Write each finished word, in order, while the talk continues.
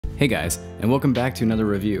Hey guys, and welcome back to another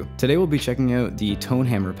review. Today we'll be checking out the Tone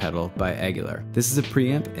Hammer pedal by Aguilar. This is a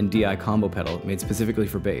preamp and DI combo pedal made specifically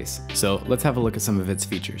for bass. So let's have a look at some of its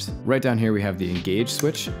features. Right down here we have the engage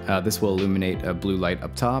switch. This will illuminate a blue light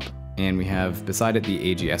up top, and we have beside it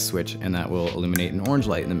the AGS switch, and that will illuminate an orange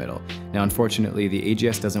light in the middle. Now unfortunately the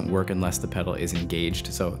AGS doesn't work unless the pedal is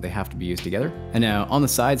engaged, so they have to be used together. And now on the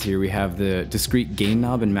sides here we have the discrete gain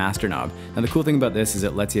knob and master knob. Now the cool thing about this is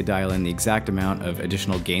it lets you dial in the exact amount of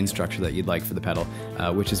additional gain structure that you'd like for the pedal,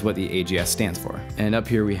 which is what the AGS stands for. And up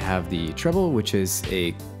here we have the treble, which is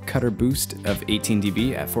a cutter boost of 18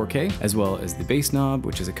 dB at 4K, as well as the bass knob,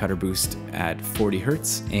 which is a cutter boost at 40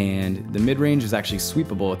 Hertz, and the mid-range is actually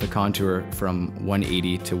sweepable with the contour from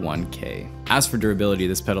 180 to 1K. As for durability,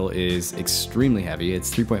 this pedal is extremely heavy.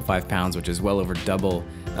 It's 3.5 pounds, which is well over double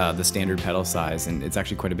the standard pedal size, and it's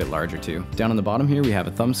actually quite a bit larger too. Down on the bottom here we have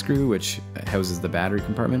a thumb screw, which houses the battery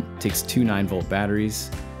compartment. It takes two 9-volt batteries,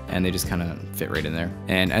 and they just kind of fit right in there.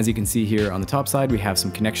 And as you can see here on the top side, we have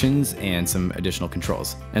some connections and some additional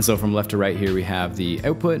controls. And so from left to right here, we have the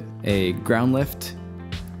output, a ground lift,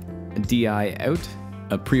 a DI out,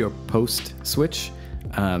 a pre or post switch,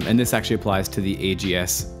 and this actually applies to the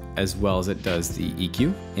AGS as well as it does the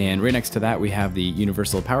EQ. And right next to that, we have the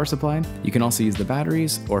universal power supply. You can also use the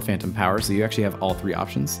batteries or phantom power, so you actually have all three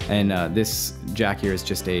options. And this jack here is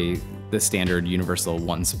just the standard universal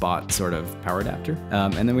one spot sort of power adapter.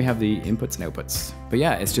 And then we have the inputs and outputs. But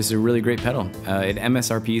yeah, it's just a really great pedal. It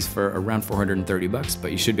MSRPs for around 430 bucks,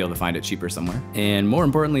 but you should be able to find it cheaper somewhere. And more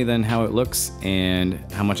importantly than how it looks and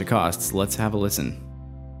how much it costs, let's have a listen.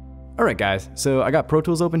 All right guys, so I got Pro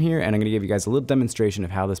Tools open here and I'm gonna give you guys a little demonstration of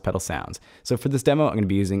how this pedal sounds. So for this demo, I'm gonna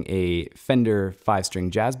be using a Fender 5-string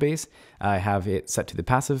jazz bass. I have it set to the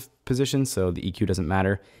passive position, so the EQ doesn't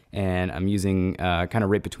matter. And I'm using kind of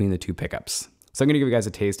right between the two pickups. So I'm gonna give you guys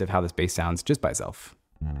a taste of how this bass sounds just by itself.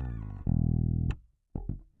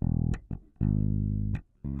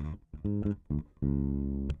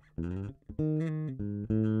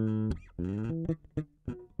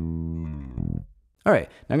 All right,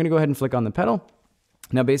 now I'm gonna go ahead and flick on the pedal.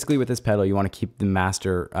 Now basically with this pedal, you wanna keep the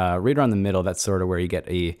master right around the middle. That's sort of where you get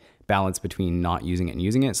a balance between not using it and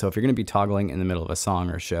using it. So if you're gonna be toggling in the middle of a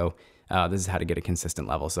song or a show, this is how to get a consistent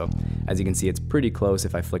level. So as you can see, it's pretty close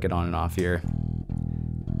if I flick it on and off here.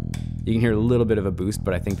 You can hear a little bit of a boost,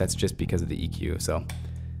 but I think that's just because of the EQ. So,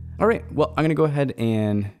 all right, well, I'm gonna go ahead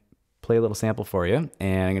and play a little sample for you,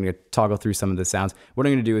 and I'm gonna toggle through some of the sounds. What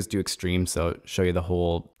I'm gonna do is do extreme, so show you the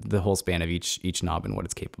whole span of each knob and what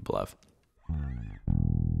it's capable of.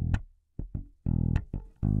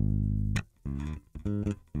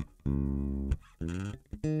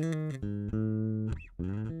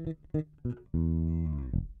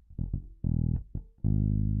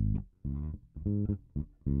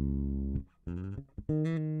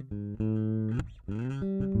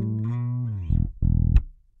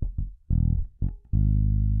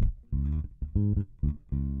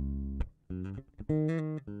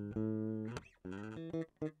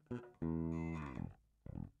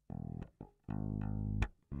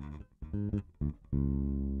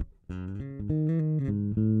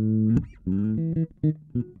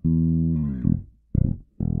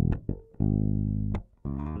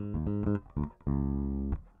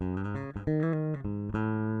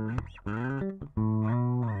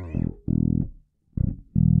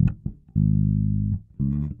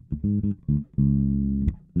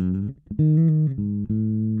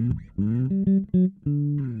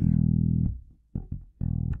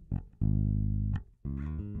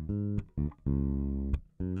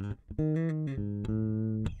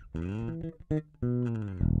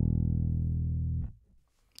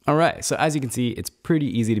 All right, so as you can see, it's pretty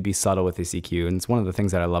easy to be subtle with this EQ, and it's one of the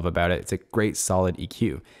things that I love about it. It's a great solid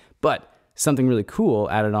EQ. But something really cool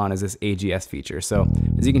added on is this AGS feature. So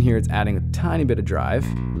as you can hear, it's adding a tiny bit of drive.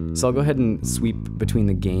 So I'll go ahead and sweep between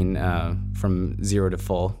the gain from 0 to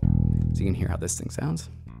full, so you can hear how this thing sounds.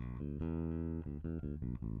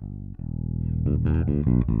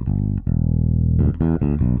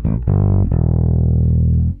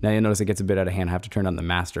 Now you'll notice it gets a bit out of hand. I have to turn on the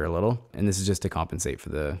master a little, and this is just to compensate for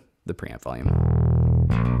the preamp volume.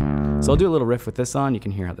 So I'll do a little riff with this on. You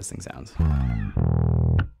can hear how this thing sounds.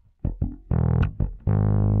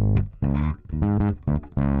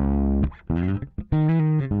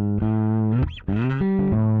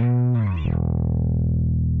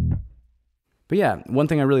 But yeah, one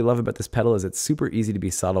thing I really love about this pedal is it's super easy to be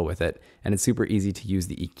subtle with it, and it's super easy to use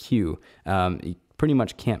the EQ. You pretty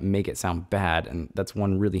much can't make it sound bad, and that's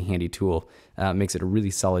one really handy tool. Makes it a really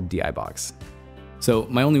solid DI box. So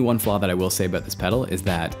my only one flaw that I will say about this pedal is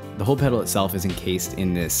that the whole pedal itself is encased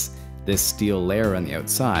in this this steel layer on the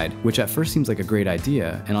outside, which at first seems like a great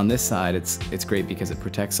idea. And on this side, it's great because it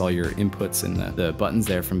protects all your inputs and the buttons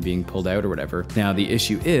there from being pulled out or whatever. Now the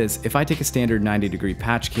issue is, if I take a standard 90-degree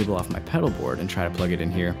patch cable off my pedal board and try to plug it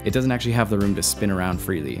in here, it doesn't actually have the room to spin around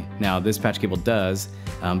freely. Now this patch cable does,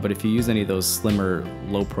 but if you use any of those slimmer,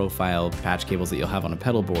 low-profile patch cables that you'll have on a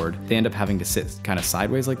pedal board, they end up having to sit kind of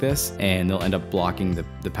sideways like this, and they'll end up blocking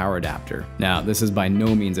the power adapter. Now this is by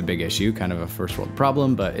no means a big issue, kind of a first world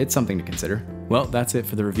problem, but it's something to consider. Well, that's it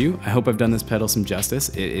for the review. I hope I've done this pedal some justice.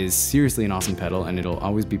 It is seriously an awesome pedal, and it'll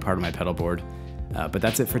always be part of my pedal board. But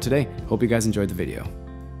that's it for today. Hope you guys enjoyed the video.